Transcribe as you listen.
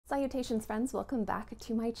Salutations friends, welcome back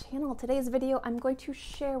to my channel. Today's video I'm going to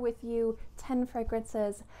share with you 10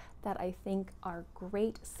 fragrances that I think are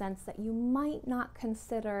great scents that you might not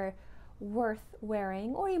consider worth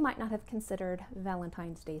wearing, or you might not have considered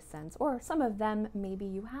Valentine's Day scents, or some of them maybe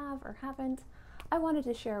you have or haven't. I wanted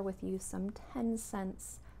to share with you some 10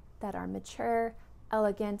 scents that are mature,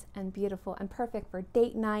 elegant, and beautiful and perfect for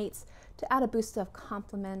date nights to add a boost of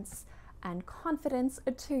compliments and confidence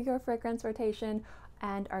to your fragrance rotation,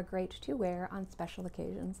 and are great to wear on special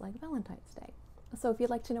occasions like Valentine's Day. So if you'd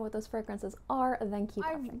like to know what those fragrances are, then keep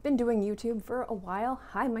watching. I've been doing YouTube for a while.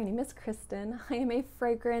 Hi, my name is Kristin. I am a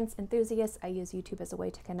fragrance enthusiast. I use YouTube as a way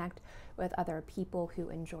to connect with other people who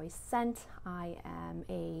enjoy scent. I am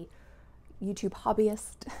a YouTube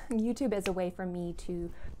hobbyist. YouTube is a way for me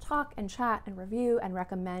to talk and chat and review and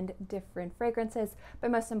recommend different fragrances, but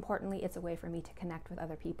most importantly, it's a way for me to connect with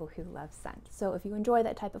other people who love scent. So if you enjoy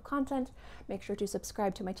that type of content, make sure to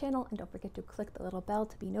subscribe to my channel and don't forget to click the little bell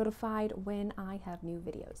to be notified when I have new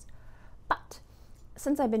videos. But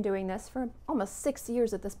since I've been doing this for almost 6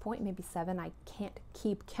 years at this point, maybe 7, I can't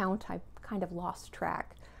keep count, I've kind of lost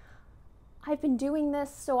track. I've been doing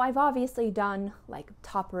this, so I've obviously done like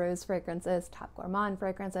top rose fragrances, top gourmand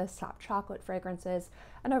fragrances, top chocolate fragrances,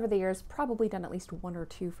 and over the years probably done at least 1 or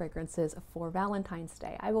 2 fragrances for Valentine's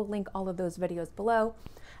Day. I will link all of those videos below,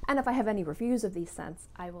 and if I have any reviews of these scents,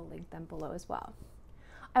 I will link them below as well.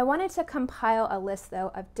 I wanted to compile a list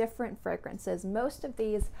though of different fragrances. Most of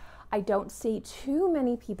these I don't see too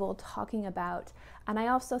many people talking about, and I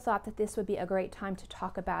also thought that this would be a great time to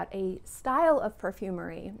talk about a style of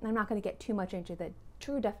perfumery. I'm not going to get too much into the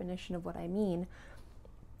true definition of what I mean,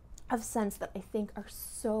 of scents that I think are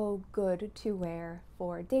so good to wear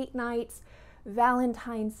for date nights,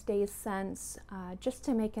 Valentine's Day scents, just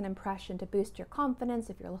to make an impression, to boost your confidence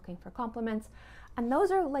if you're looking for compliments. And those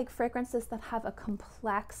are like fragrances that have a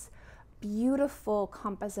complex, beautiful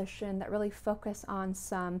composition that really focus on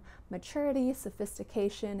some maturity,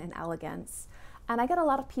 sophistication, and elegance. And I get a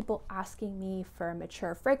lot of people asking me for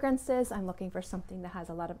mature fragrances. I'm looking for something that has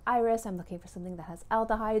a lot of iris. I'm looking for something that has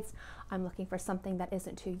aldehydes. I'm looking for something that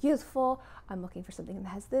isn't too youthful. I'm looking for something that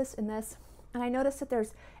has this and this. And I noticed that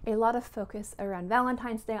there's a lot of focus around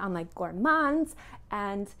Valentine's Day on like gourmands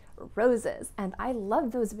and roses. And I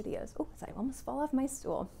love those videos. Oh, I almost fall off my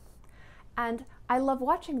stool. And I love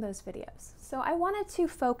watching those videos. So I wanted to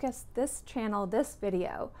focus this channel, this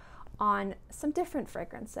video, on some different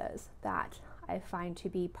fragrances that I find to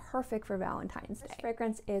be perfect for Valentine's Day. This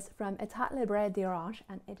fragrance is from Etat Libre d'Orange,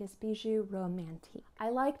 and it is Bijou Romantique. I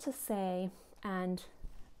like to say, and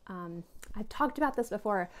I've talked about this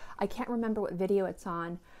before, I can't remember what video it's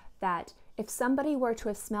on, that if somebody were to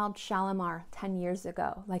have smelled Shalimar 10 years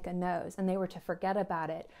ago, like a nose, and they were to forget about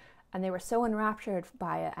it, and they were so enraptured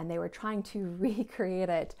by it, and they were trying to recreate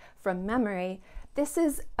it from memory, this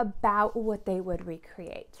is about what they would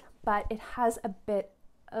recreate, but it has a bit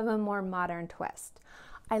of a more modern twist.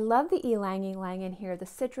 I love the ylang ylang in here. The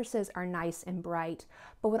citruses are nice and bright,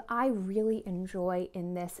 but what I really enjoy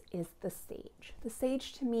in this is the sage. The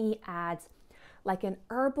sage to me adds like an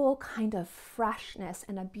herbal kind of freshness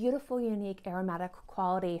and a beautiful, unique aromatic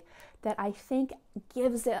quality that I think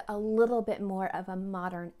gives it a little bit more of a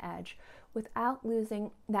modern edge without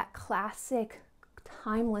losing that classic,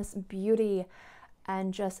 timeless beauty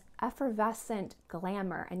and just effervescent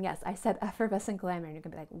glamour. And yes, I said effervescent glamour, and you're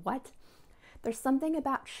gonna be like, what? There's something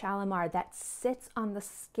about Shalimar that sits on the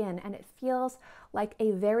skin and it feels like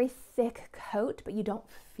a very thick coat, but you don't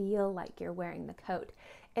feel like you're wearing the coat.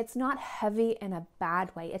 It's not heavy in a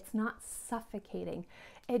bad way. It's not suffocating.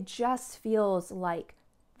 It just feels like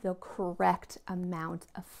the correct amount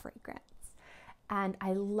of fragrance. And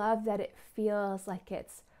I love that it feels like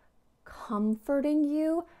it's comforting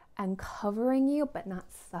you and covering you, but not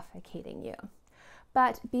suffocating you.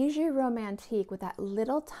 But Bijou Romantique, with that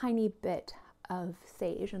little tiny bit of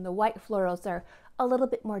sage, and the white florals are a little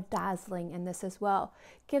bit more dazzling in this as well,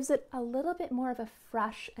 gives it a little bit more of a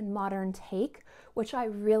fresh and modern take, which I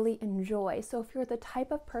really enjoy. So if you're the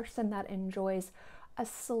type of person that enjoys a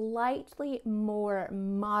slightly more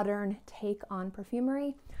modern take on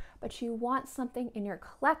perfumery, but you want something in your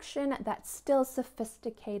collection that's still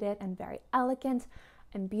sophisticated and very elegant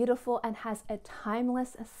and beautiful and has a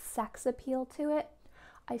timeless sex appeal to it,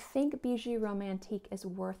 I think Bijou Romantique is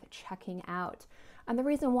worth checking out. And the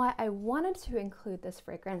reason why I wanted to include this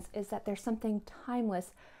fragrance is that there's something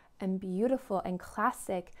timeless and beautiful and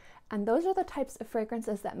classic, and those are the types of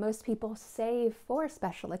fragrances that most people save for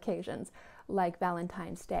special occasions like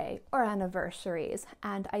Valentine's Day or anniversaries.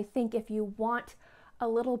 And I think if you want a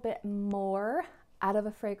little bit more out of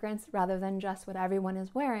a fragrance rather than just what everyone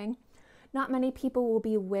is wearing, Not many people will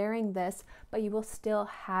be wearing this, but you will still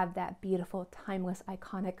have that beautiful, timeless,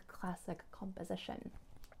 iconic, classic composition.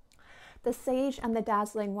 The sage and the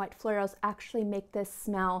dazzling white florals actually make this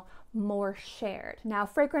smell more shared. Now,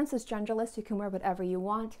 fragrance is genderless. You can wear whatever you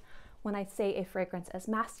want. When I say a fragrance is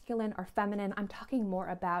masculine or feminine, I'm talking more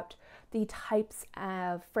about the types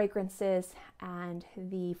of fragrances and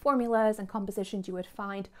the formulas and compositions you would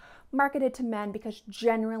find marketed to men, because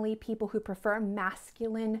generally people who prefer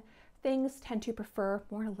masculine things tend to prefer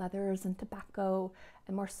more leathers and tobacco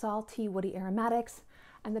and more salty, woody aromatics.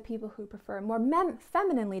 And the people who prefer more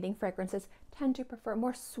feminine leading fragrances tend to prefer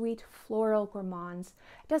more sweet, floral gourmands.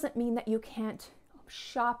 It doesn't mean that you can't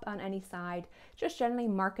shop on any side. Just generally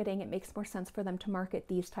marketing, it makes more sense for them to market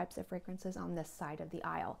these types of fragrances on this side of the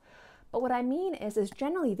aisle. But what I mean is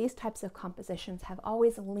generally these types of compositions have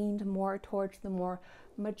always leaned more towards the more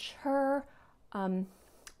mature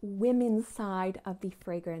women's side of the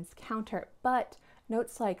fragrance counter. But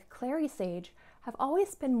notes like Clary Sage have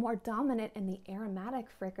always been more dominant in the aromatic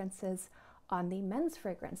fragrances on the men's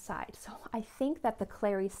fragrance side. So I think that the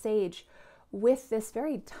Clary Sage, with this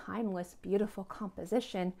very timeless, beautiful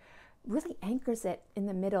composition, really anchors it in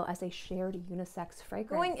the middle as a shared unisex fragrance.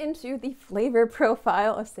 Going into the flavor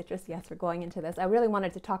profile of citrus, yes, we're going into this. I really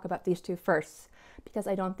wanted to talk about these two first because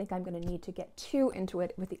I don't think I'm going to need to get too into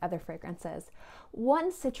it with the other fragrances.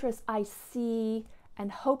 One citrus I see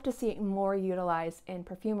and hope to see it more utilized in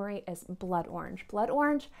perfumery is blood orange. Blood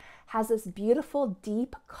orange has this beautiful,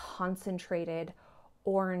 deep, concentrated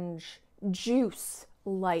orange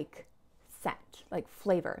juice-like scent, like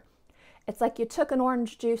flavor. It's like you took an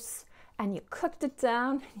orange juice and you cooked it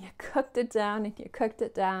down, and you cooked it down, and you cooked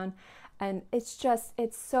it down. And it's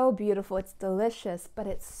so beautiful. It's delicious, but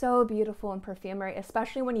it's so beautiful in perfumery,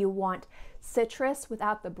 especially when you want citrus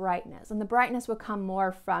without the brightness. And the brightness will come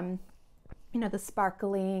more from, you know, the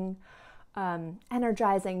sparkling,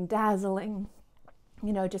 energizing, dazzling,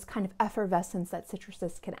 you know, just kind of effervescence that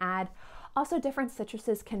citruses can add. Also, different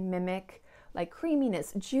citruses can mimic like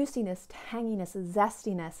creaminess, juiciness, tanginess,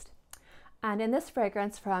 zestiness. And in this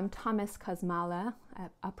fragrance from Thomas Kosmala,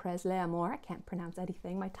 Après l'Amour, I can't pronounce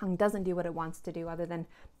anything. My tongue doesn't do what it wants to do other than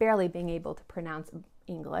barely being able to pronounce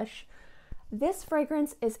English. This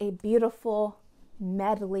fragrance is a beautiful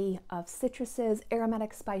medley of citruses,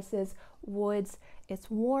 aromatic spices, woods. It's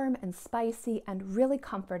warm and spicy and really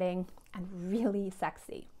comforting and really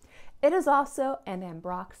sexy. It is also an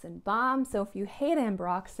ambroxan bomb, so if you hate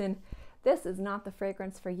ambroxan, this is not the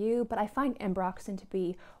fragrance for you, but I find ambroxan to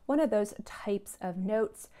be one of those types of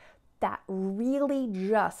notes that really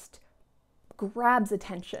just grabs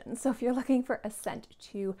attention. So if you're looking for a scent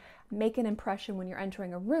to make an impression when you're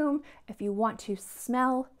entering a room, if you want to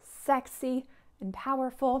smell sexy and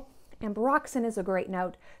powerful, ambroxan is a great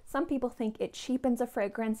note. Some people think it cheapens a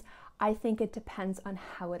fragrance. I think it depends on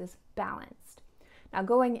how it is balanced. Now,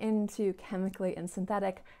 going into chemically and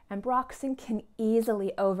synthetic, ambroxan can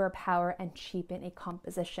easily overpower and cheapen a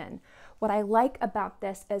composition. What I like about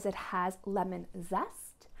this is it has lemon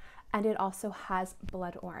zest and it also has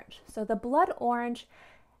blood orange. So the blood orange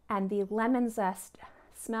and the lemon zest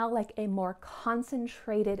smell like a more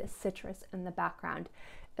concentrated citrus in the background.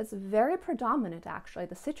 It's very predominant, actually.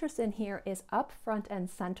 The citrus in here is up front and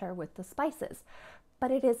center with the spices,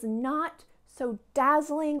 but it is not so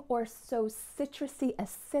dazzling or so citrusy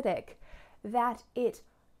acidic that it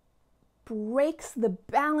breaks the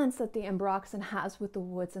balance that the ambroxan has with the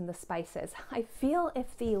woods and the spices. I feel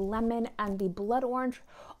if the lemon and the blood orange,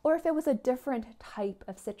 or if it was a different type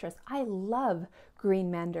of citrus, I love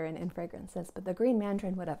green mandarin in fragrances, but the green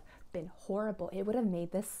mandarin would have been horrible. It would have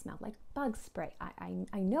made this smell like bug spray.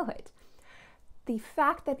 I know it. The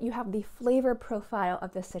fact that you have the flavor profile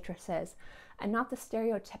of the citruses and not the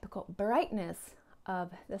stereotypical brightness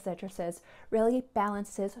of the citruses really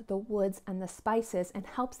balances the woods and the spices and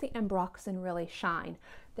helps the ambroxan really shine.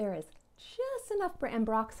 There is just enough for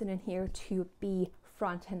ambroxan in here to be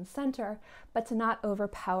front and center, but to not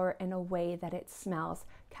overpower in a way that it smells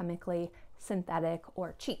chemically synthetic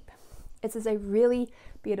or cheap. This is a really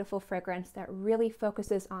beautiful fragrance that really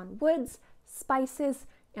focuses on woods, spices,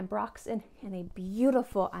 ambroxan, and a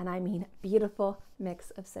beautiful, and I mean beautiful,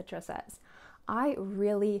 mix of citruses. I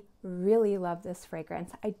really, really love this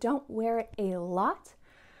fragrance. I don't wear it a lot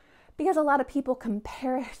because a lot of people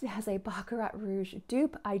compare it as a Baccarat Rouge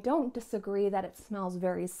dupe. I don't disagree that it smells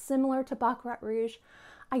very similar to Baccarat Rouge.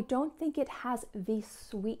 I don't think it has the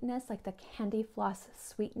sweetness, like the candy floss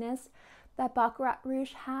sweetness that Baccarat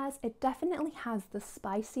Rouge has. It definitely has the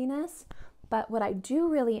spiciness, but what I do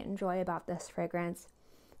really enjoy about this fragrance,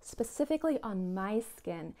 specifically on my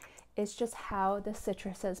skin, is just how the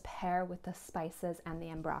citruses pair with the spices and the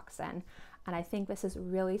ambroxan. And I think this is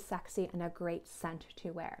really sexy and a great scent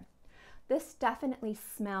to wear. This definitely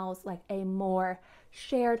smells like a more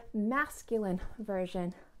shared masculine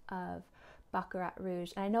version of Baccarat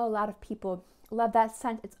Rouge. And I know a lot of people love that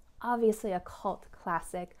scent. It's obviously a cult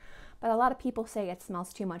classic, but a lot of people say it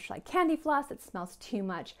smells too much like candy floss, it smells too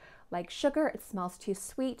much like sugar, it smells too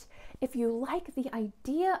sweet. If you like the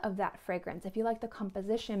idea of that fragrance, if you like the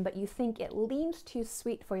composition, but you think it leans too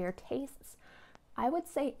sweet for your tastes, I would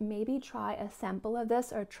say maybe try a sample of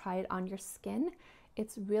this or try it on your skin.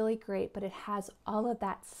 It's really great, but it has all of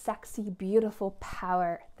that sexy, beautiful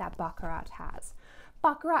power that Baccarat has.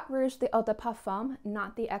 Baccarat Rouge, the Eau de Parfum,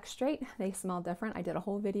 not the extrait. They smell different. I did a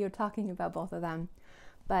whole video talking about both of them.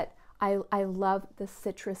 But I love the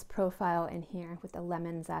citrus profile in here with the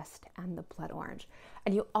lemon zest and the blood orange.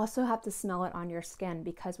 And you also have to smell it on your skin,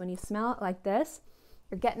 because when you smell it like this,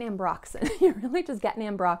 you're getting ambroxan. You're really just getting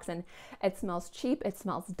ambroxan. It smells cheap, it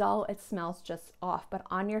smells dull, it smells just off. But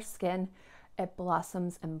on your skin, it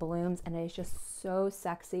blossoms and blooms, and it is just so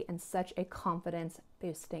sexy and such a confidence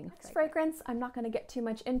boosting fragrance. I'm not going to get too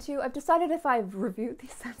much into. I've decided if I've reviewed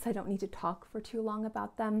these scents, I don't need to talk for too long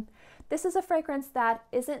about them. This is a fragrance that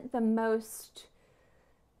isn't the most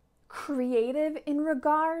creative in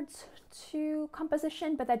regards to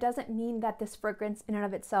composition, but that doesn't mean that this fragrance in and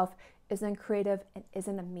of itself isn't creative, it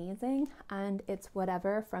isn't amazing, and it's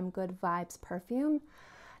whatever from Good Vibes Perfume.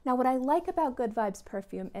 Now, what I like about Good Vibes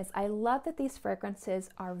Perfume is I love that these fragrances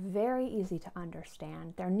are very easy to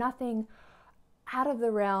understand. They're nothing out of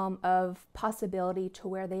the realm of possibility to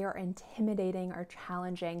where they are intimidating or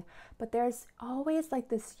challenging, but there's always like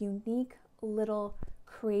this unique little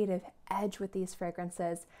creative edge with these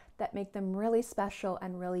fragrances that make them really special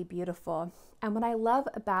and really beautiful. And what I love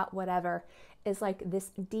about whatever is like this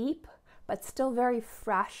deep but still very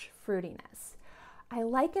fresh fruitiness. I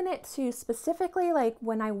liken it to specifically like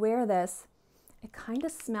when I wear this, it kind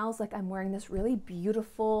of smells like I'm wearing this really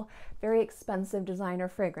beautiful, very expensive designer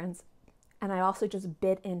fragrance. And I also just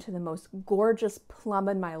bit into the most gorgeous plum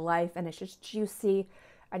in my life, and it's just juicy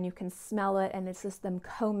and you can smell it, and it's just them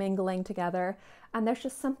commingling together. And there's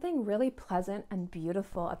just something really pleasant and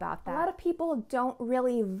beautiful about that. A lot of people don't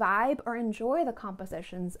really vibe or enjoy the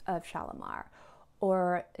compositions of Shalimar,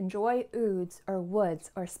 or enjoy ouds or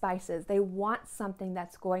woods or spices. They want something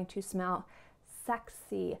that's going to smell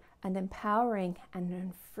sexy and empowering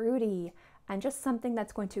and fruity, and just something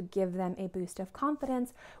that's going to give them a boost of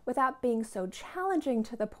confidence without being so challenging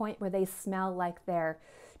to the point where they smell like they're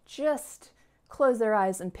just close their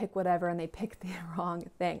eyes and pick whatever, and they pick the wrong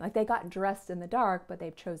thing. Like they got dressed in the dark, but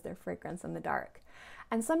they chose their fragrance in the dark.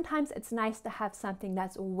 And sometimes it's nice to have something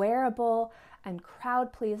that's wearable and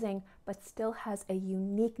crowd-pleasing, but still has a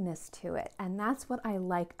uniqueness to it. And that's what I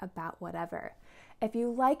like about whatever. If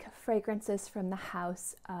you like fragrances from the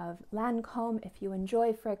house of Lancôme, if you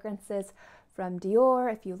enjoy fragrances from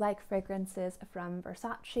Dior, if you like fragrances from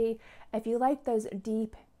Versace, if you like those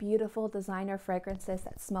deep, beautiful designer fragrances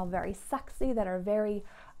that smell very sexy, that are very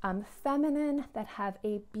feminine, that have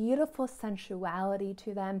a beautiful sensuality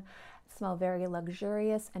to them, smell very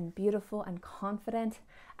luxurious and beautiful and confident,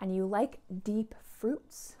 and you like deep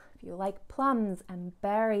fruits, if you like plums and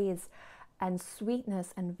berries and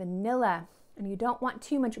sweetness and vanilla, and you don't want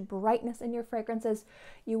too much brightness in your fragrances,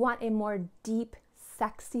 you want a more deep,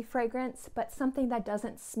 sexy fragrance, but something that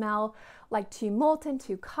doesn't smell like too molten,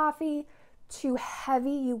 too coffee, too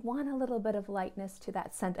heavy. You want a little bit of lightness to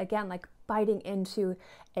that scent. Again, like biting into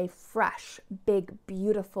a fresh, big,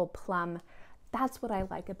 beautiful plum. That's what I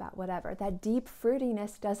like about whatever. That deep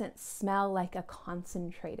fruitiness doesn't smell like a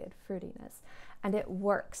concentrated fruitiness. And it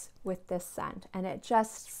works with this scent. And it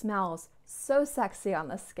just smells so sexy on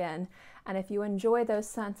the skin. And if you enjoy those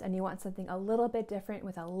scents and you want something a little bit different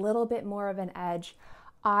with a little bit more of an edge,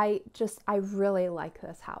 I really like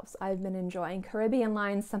this house. I've been enjoying Caribbean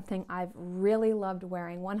lines, something I've really loved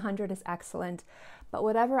wearing. 100 is excellent. But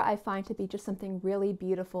whatever I find to be just something really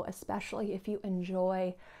beautiful, especially if you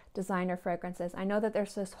enjoy designer fragrances. I know that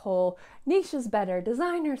there's this whole niche is better,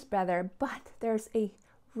 designer's better, but there's a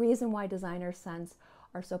reason why designer scents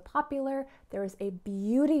are so popular. There is a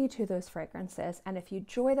beauty to those fragrances, and if you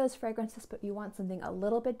enjoy those fragrances but you want something a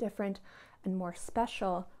little bit different and more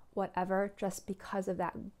special, whatever, just because of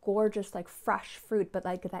that gorgeous like fresh fruit, but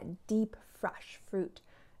like that deep fresh fruit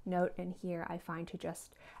note in here, I find to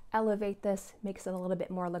just elevate this, makes it a little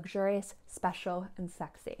bit more luxurious, special, and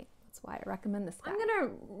sexy. That's why I recommend this guy. I'm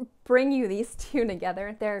gonna bring you these two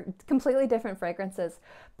together. They're completely different fragrances,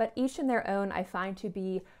 but each in their own I find to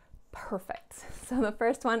be perfect. So the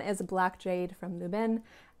first one is Black Jade from Lubin,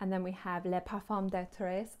 And then we have Les Parfums de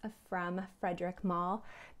Thérèse from Frederic Malle.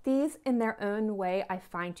 These in their own way I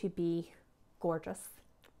find to be gorgeous,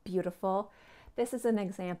 beautiful. This is an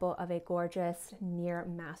example of a gorgeous near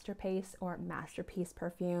masterpiece or masterpiece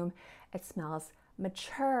perfume. It smells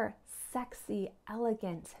mature, sexy,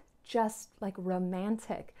 elegant, just like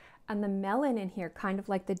romantic. And the melon in here, kind of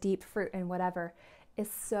like the deep fruit and whatever, is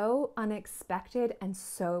so unexpected and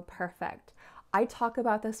so perfect. I talk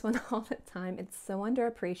about this one all the time. It's so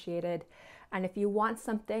underappreciated. And if you want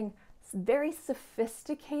something very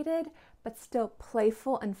sophisticated, but still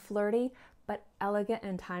playful and flirty, but elegant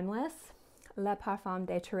and timeless, Les Parfums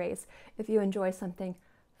de Thérèse. If you enjoy something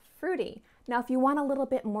fruity. Now, if you want a little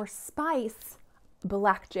bit more spice,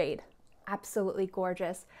 Black Jade, absolutely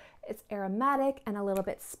gorgeous. It's aromatic and a little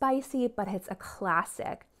bit spicy, but it's a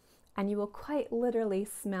classic. And you will quite literally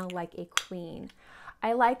smell like a queen.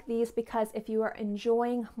 I like these because if you are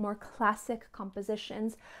enjoying more classic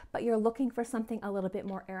compositions, but you're looking for something a little bit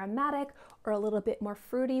more aromatic or a little bit more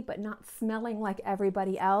fruity, but not smelling like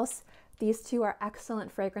everybody else, these two are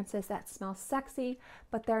excellent fragrances that smell sexy,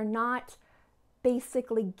 but they're not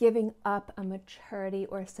basically giving up a maturity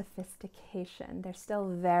or sophistication. They're still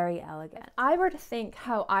very elegant. I were to think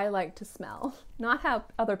how I like to smell, not how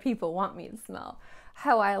other people want me to smell,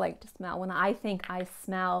 how I like to smell. When I think I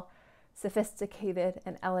smell sophisticated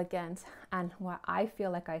and elegant, and what I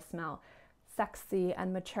feel like I smell sexy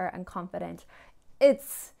and mature and confident,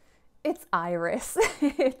 it's iris.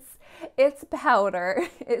 it's powder.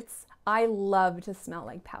 I love to smell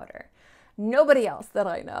like powder. Nobody else that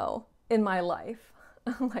I know in my life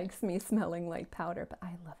likes me smelling like powder, but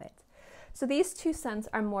I love it. So these two scents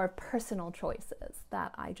are more personal choices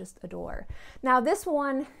that I just adore. Now this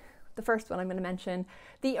one, the first one I'm going to mention,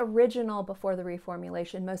 the original before the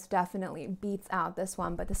reformulation, most definitely beats out this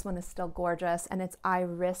one, but this one is still gorgeous, and it's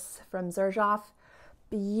Iris from Xerjoff.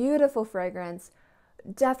 Beautiful fragrance,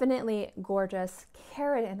 definitely gorgeous.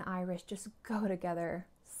 Carrot and iris just go together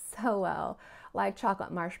so well, like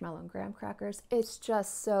chocolate marshmallow and graham crackers. It's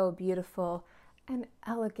just so beautiful and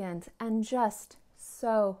elegant and just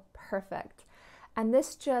so perfect. And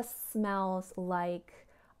this just smells like,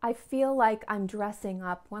 I feel like I'm dressing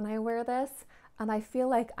up when I wear this, and I feel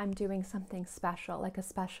like I'm doing something special, like a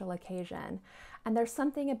special occasion. And there's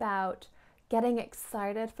something about getting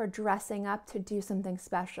excited for dressing up to do something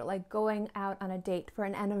special, like going out on a date for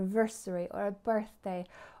an anniversary or a birthday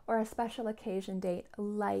or a special occasion date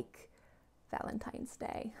like Valentine's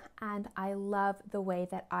Day. And I love the way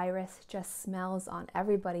that iris just smells on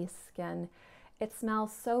everybody's skin. It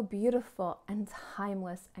smells so beautiful and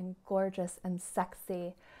timeless and gorgeous and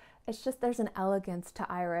sexy. It's just, there's an elegance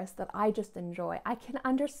to iris that I just enjoy. I can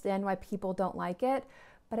understand why people don't like it,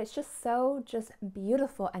 but it's just so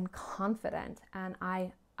beautiful and confident, and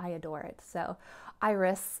I adore it. So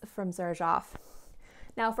Iris from Xerjoff.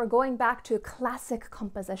 Now, if we're going back to a classic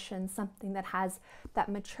composition, something that has that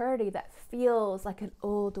maturity, that feels like an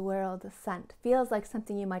old world scent, feels like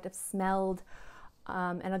something you might have smelled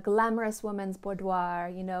in a glamorous woman's boudoir,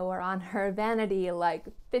 you know, or on her vanity like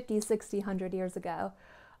 50, 60, 100 years ago.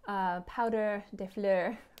 Powder de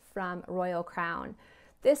Fleur from Royal Crown.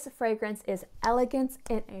 This fragrance is elegance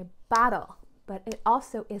in a bottle, but it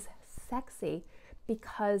also is sexy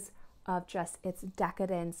because of just its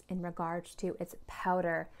decadence in regards to its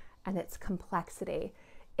powder and its complexity.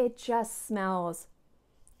 It just smells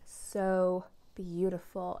so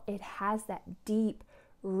beautiful. It has that deep,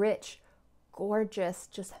 rich, gorgeous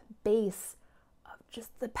just base of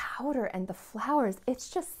just the powder and the flowers. It's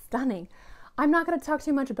just stunning. I'm not going to talk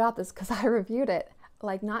too much about this because I reviewed it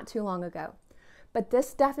like not too long ago. But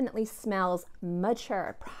this definitely smells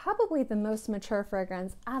mature, probably the most mature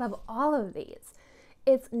fragrance out of all of these.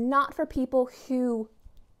 It's not for people who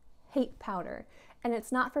hate powder, and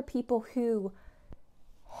it's not for people who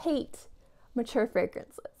hate mature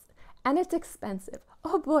fragrances. And it's expensive.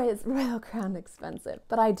 Oh boy, is Royal Crown expensive,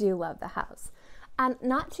 but I do love the house. And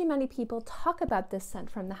not too many people talk about this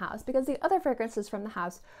scent from the house, because the other fragrances from the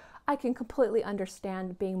house I can completely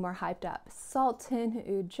understand being more hyped up. Sultan,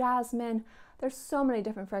 Oud Jasmine. There's so many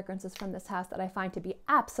different fragrances from this house that I find to be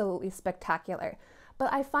absolutely spectacular.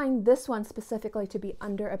 But I find this one specifically to be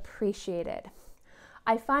underappreciated.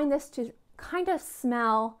 I find this to kind of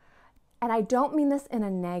smell, and I don't mean this in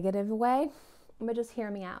a negative way, but just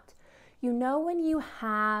hear me out. You know when you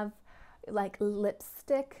have like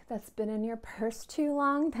lipstick that's been in your purse too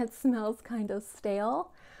long that smells kind of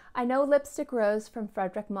stale? I know Lipstick Rose from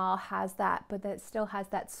Frederic Malle has that, but that still has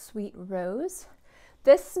that sweet rose.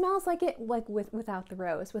 This smells like it, like without the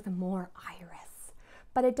rose, with more iris.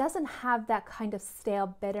 But it doesn't have that kind of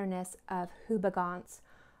stale bitterness of Hubagant's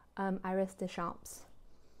Iris de Champs.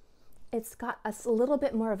 it's got a little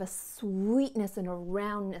bit more of a sweetness and a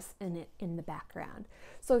roundness in it in the background.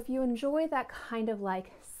 So if you enjoy that kind of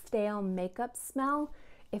like stale makeup smell,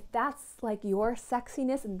 if that's like your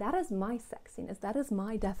sexiness, and that is my sexiness, that is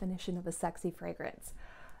my definition of a sexy fragrance,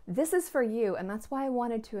 this is for you. And that's why I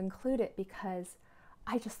wanted to include it, because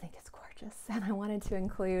I just think it's gorgeous. And I wanted to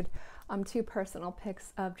include 2 personal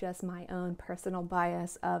picks of just my own personal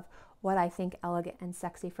bias of what I think elegant and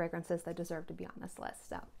sexy fragrances that deserve to be on this list.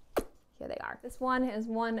 So here they are. This one is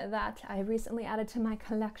one that I recently added to my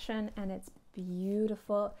collection, and it's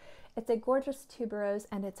beautiful. It's a gorgeous tuberose,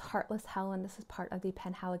 and it's Heartless Helen. This is part of the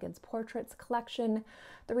Penhaligon's Portraits collection.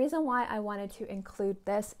 The reason why I wanted to include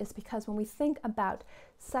this is because when we think about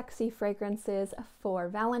sexy fragrances for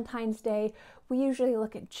Valentine's Day, we usually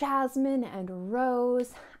look at jasmine and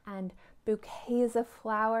rose and bouquets of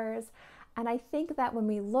flowers. And I think that when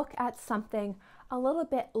we look at something a little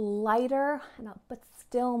bit lighter, but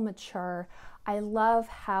still mature, I love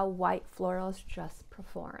how white florals just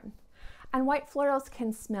perform. And white florals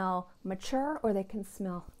can smell mature or they can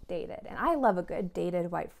smell dated. And I love a good dated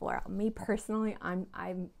white floral. Me personally,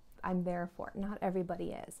 I'm there for it. Not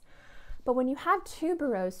everybody is. But when you have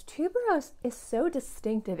tuberose, tuberose is so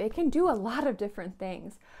distinctive. It can do a lot of different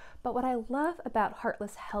things. But what I love about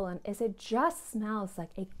Heartless Helen is it just smells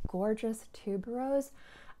like a gorgeous tuberose.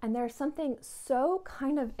 And there's something so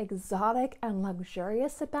kind of exotic and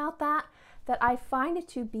luxurious about that, that I find it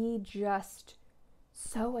to be just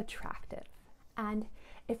so attractive. And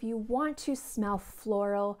if you want to smell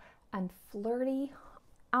floral and flirty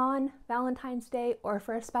on Valentine's Day or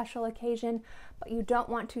for a special occasion, but you don't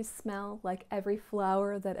want to smell like every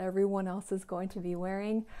flower that everyone else is going to be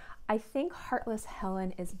wearing, I think Heartless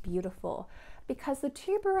Helen is beautiful, because the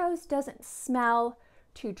tuberose doesn't smell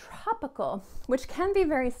too tropical, which can be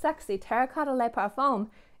very sexy. Terracotta Le Parfum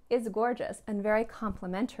is gorgeous and very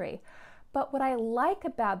complimentary. But what I like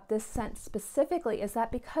about this scent specifically is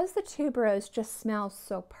that because the tuberose just smells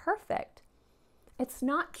so perfect, it's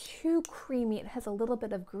not too creamy. It has a little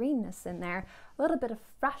bit of greenness in there, a little bit of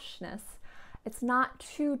freshness. It's not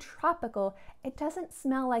too tropical. It doesn't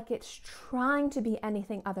smell like it's trying to be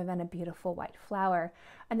anything other than a beautiful white flower.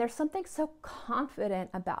 And there's something so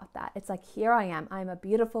confident about that. It's like, here I am. I'm a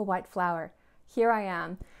beautiful white flower. Here I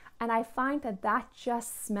am. And I find that that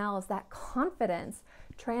just smells, that confidence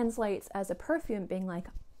translates as a perfume, being like,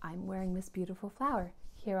 I'm wearing this beautiful flower.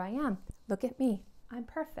 Here I am. Look at me. I'm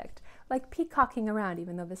perfect. Like peacocking around,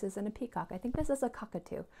 even though this isn't a peacock. I think this is a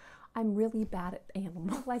cockatoo. I'm really bad at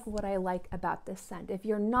animals. Like what I like about this scent. If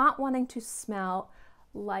you're not wanting to smell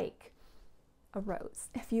like a rose,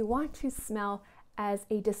 if you want to smell as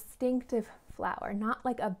a distinctive flower, not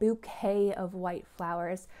like a bouquet of white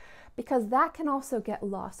flowers, because that can also get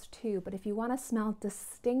lost too. But if you want to smell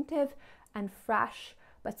distinctive and fresh,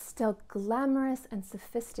 but still glamorous and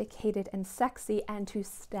sophisticated and sexy and to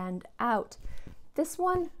stand out, this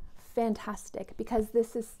one, fantastic, because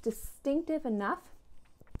this is distinctive enough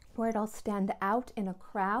where it'll stand out in a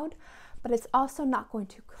crowd, but it's also not going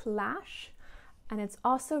to clash, and it's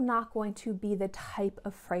also not going to be the type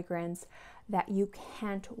of fragrance that you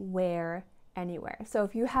can't wear anywhere. So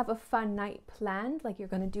if you have a fun night planned, like you're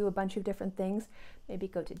going to do a bunch of different things, maybe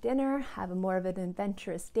go to dinner, have a more of an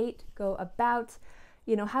adventurous date, go about,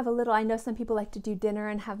 you know, have a little, I know some people like to do dinner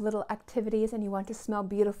and have little activities, and you want to smell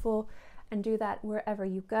beautiful and do that wherever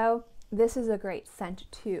you go. This is a great scent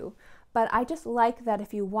too. But I just like that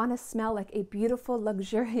if you want to smell like a beautiful,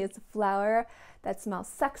 luxurious flower that smells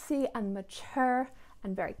sexy and mature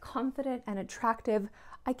and very confident and attractive,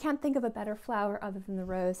 I can't think of a better flower other than the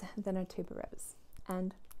rose than a tuberose.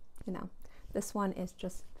 And, you know, this one is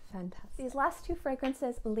just fantastic. These last two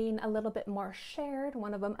fragrances lean a little bit more shared,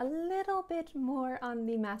 one of them a little bit more on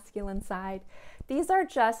the masculine side. These are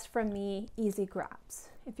just, for me, easy grabs.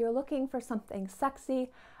 If you're looking for something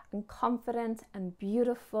sexy and confident and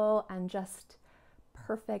beautiful and just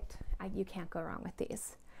perfect, you can't go wrong with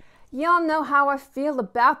these. Y'all know how I feel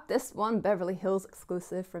about this one, Beverly Hills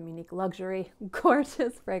exclusive from Unique Luxury.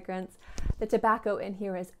 Gorgeous fragrance. The tobacco in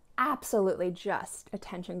here is absolutely just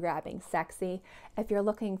attention-grabbing sexy. If you're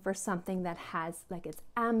looking for something that has, like, it's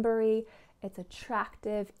ambery, it's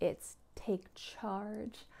attractive, it's take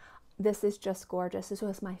charge, this is just gorgeous. This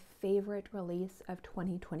was my favorite release of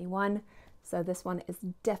 2021. So this one is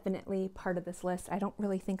definitely part of this list. I don't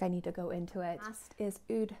really think I need to go into it. Last is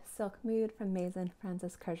Oud Silk Mood from Maison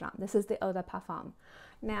Francis Kurkdjian. This is the Eau de Parfum.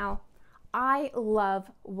 Now, I love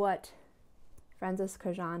what Francis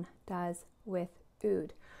Kurkdjian does with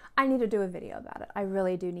oud. I need to do a video about it. I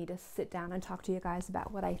really do need to sit down and talk to you guys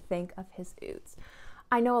about what I think of his ouds.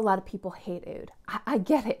 I know a lot of people hate oud. I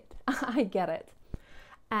get it. I get it.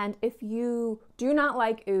 And if you do not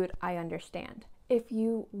like oud, I understand. If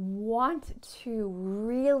you want to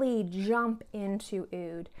really jump into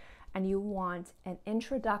oud and you want an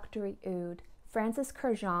introductory oud, Francis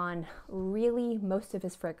Kurkdjian, really most of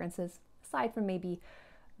his fragrances, aside from maybe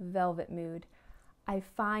Velvet Mood, I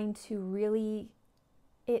find to really,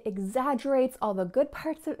 it exaggerates all the good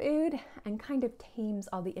parts of oud and kind of tames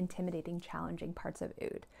all the intimidating, challenging parts of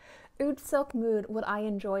oud. Oud Silk Mood, what I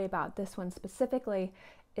enjoy about this one specifically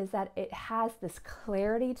is that it has this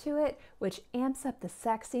clarity to it, which amps up the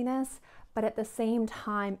sexiness, but at the same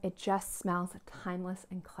time, it just smells timeless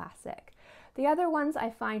and classic. The other ones I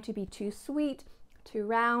find to be too sweet, too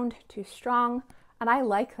round, too strong, and I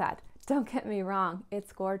like that. Don't get me wrong,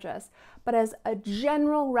 it's gorgeous. But as a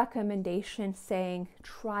general recommendation saying,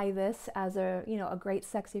 try this as a great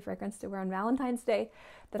sexy fragrance to wear on Valentine's Day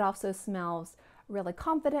that also smells really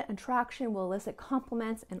confident, attraction, will elicit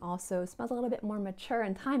compliments, and also smells a little bit more mature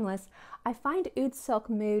and timeless, I find Oud Silk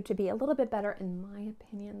Mood to be a little bit better, in my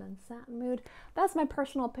opinion, than Satin Mood. That's my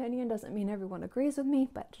personal opinion. Doesn't mean everyone agrees with me,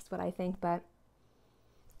 but just what I think. But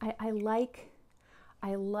I like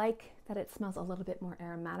that it smells a little bit more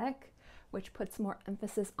aromatic, which puts more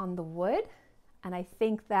emphasis on the wood. And I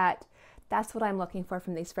think that that's what I'm looking for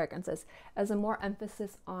from these fragrances, as a more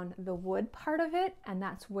emphasis on the wood part of it. And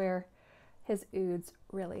that's where his ouds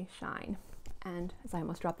really shine. And as I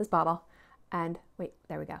almost dropped this bottle, and wait,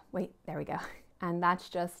 there we go. And that's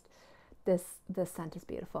just, this scent is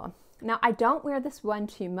beautiful. Now, I don't wear this one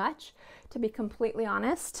too much, to be completely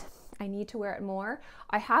honest. I need to wear it more.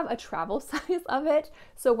 I have a travel size of it,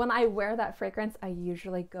 so when I wear that fragrance, I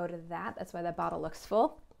usually go to that. That's why that bottle looks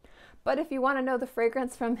full. But if you want to know the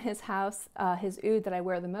fragrance from his house, his oud that I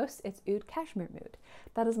wear the most, it's Oud Cashmere Mood.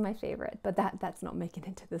 That is my favorite, but that's not making it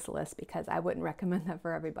into this list because I wouldn't recommend that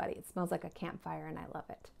for everybody. It smells like a campfire and I love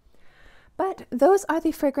it. But those are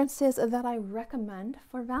the fragrances that I recommend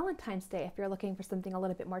for Valentine's Day if you're looking for something a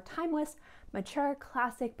little bit more timeless, mature,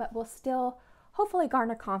 classic, but will still hopefully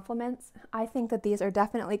garner compliments. I think that these are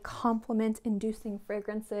definitely compliment-inducing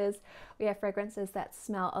fragrances. We have fragrances that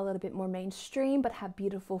smell a little bit more mainstream but have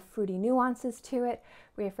beautiful fruity nuances to it.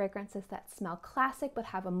 We have fragrances that smell classic but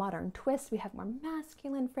have a modern twist. We have more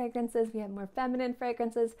masculine fragrances. We have more feminine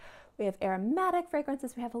fragrances. We have aromatic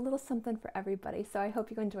fragrances. We have a little something for everybody. So I hope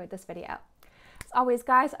you enjoyed this video. As always,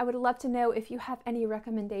 guys, I would love to know if you have any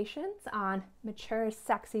recommendations on mature,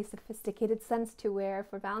 sexy, sophisticated scents to wear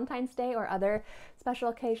for Valentine's Day or other special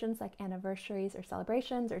occasions like anniversaries or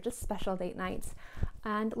celebrations or just special date nights.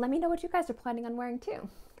 And let me know what you guys are planning on wearing too.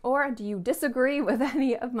 Or do you disagree with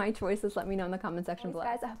any of my choices? Let me know in the comment section below.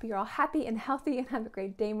 Guys, I hope you're all happy and healthy and have a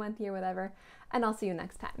great day, month, year, whatever. And I'll see you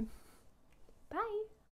next time.